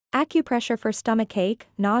Acupressure for stomachache,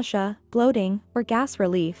 nausea, bloating, or gas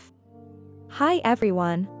relief. Hi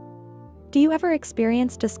everyone. Do you ever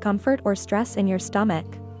experience discomfort or stress in your stomach?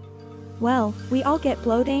 Well, we all get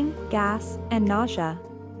bloating, gas, and nausea.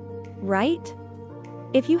 Right?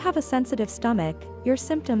 If you have a sensitive stomach, your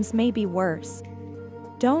symptoms may be worse.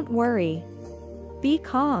 Don't worry. Be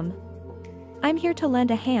calm. I'm here to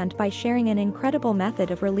lend a hand by sharing an incredible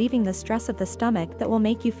method of relieving the stress of the stomach that will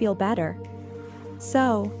make you feel better.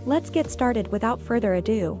 So, let's get started without further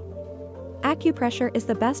ado. Acupressure is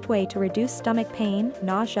the best way to reduce stomach pain,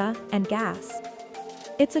 nausea, and gas.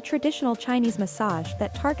 It's a traditional Chinese massage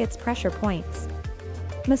that targets pressure points.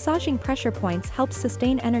 Massaging pressure points helps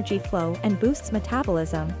sustain energy flow and boosts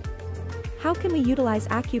metabolism. How can we utilize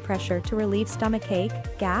acupressure to relieve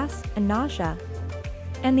stomachache, gas, and nausea?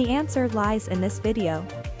 And the answer lies in this video.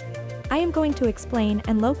 I am going to explain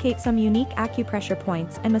and locate some unique acupressure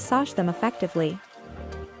points and massage them effectively.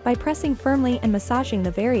 By pressing firmly and massaging the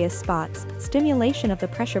various spots, stimulation of the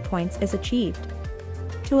pressure points is achieved.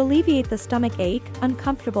 To alleviate the stomach ache,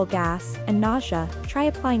 uncomfortable gas, and nausea, try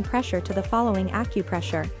applying pressure to the following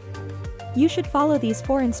acupressure. You should follow these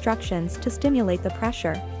 4 instructions to stimulate the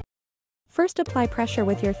pressure. First, apply pressure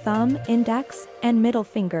with your thumb, index, and middle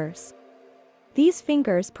fingers. These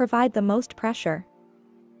fingers provide the most pressure.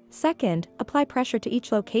 Second, apply pressure to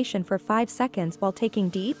each location for 5 seconds while taking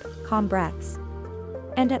deep, calm breaths.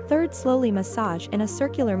 And at third, slowly massage in a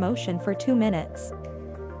circular motion for 2 minutes.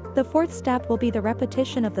 The 4th step will be the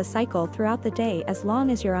repetition of the cycle throughout the day as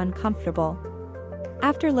long as you're uncomfortable.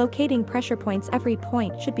 After locating pressure points, every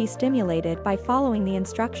point should be stimulated by following the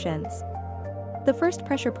instructions. The first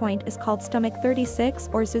pressure point is called stomach 36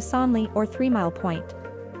 or Zusanli or 3-mile point.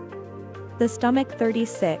 The stomach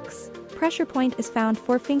 36 pressure point is found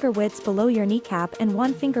 4 finger widths below your kneecap and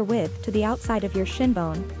 1 finger width to the outside of your shin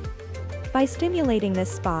bone. By stimulating this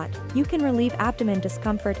spot, you can relieve abdomen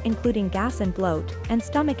discomfort including gas and bloat, and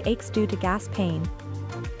stomach aches due to gas pain.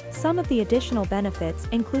 Some of the additional benefits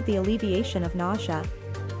include the alleviation of nausea.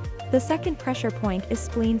 The second pressure point is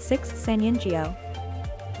spleen 6 Sanyingio.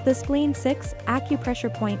 The spleen 6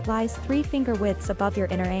 acupressure point lies 3 finger widths above your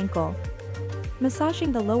inner ankle.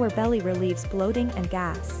 Massaging the lower belly relieves bloating and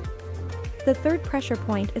gas. The third pressure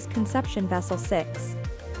point is conception vessel 6.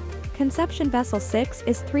 Conception vessel 6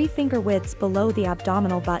 is 3 finger widths below the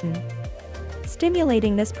abdominal button.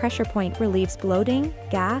 Stimulating this pressure point relieves bloating,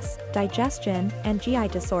 gas, digestion, and GI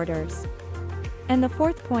disorders. And the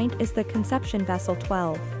 4th point is the conception vessel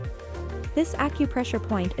 12. This acupressure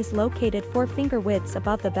point is located 4 finger widths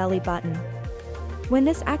above the belly button. When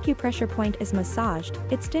this acupressure point is massaged,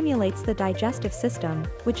 it stimulates the digestive system,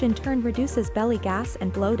 which in turn reduces belly gas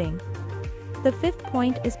and bloating. The 5th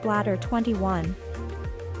point is bladder 21.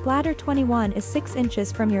 Bladder 21 is 6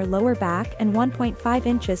 inches from your lower back and 1.5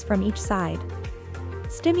 inches from each side.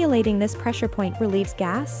 Stimulating this pressure point relieves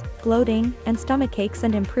gas, bloating, and stomach aches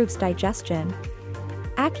and improves digestion.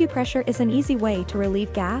 Acupressure is an easy way to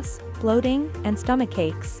relieve gas, bloating, and stomach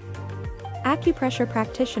aches. Acupressure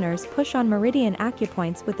practitioners push on meridian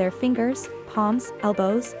acupoints with their fingers, palms,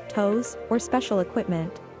 elbows, toes, or special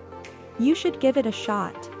equipment. You should give it a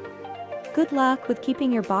shot. Good luck with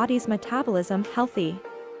keeping your body's metabolism healthy.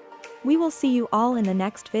 We will see you all in the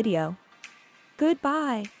next video.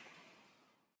 Goodbye.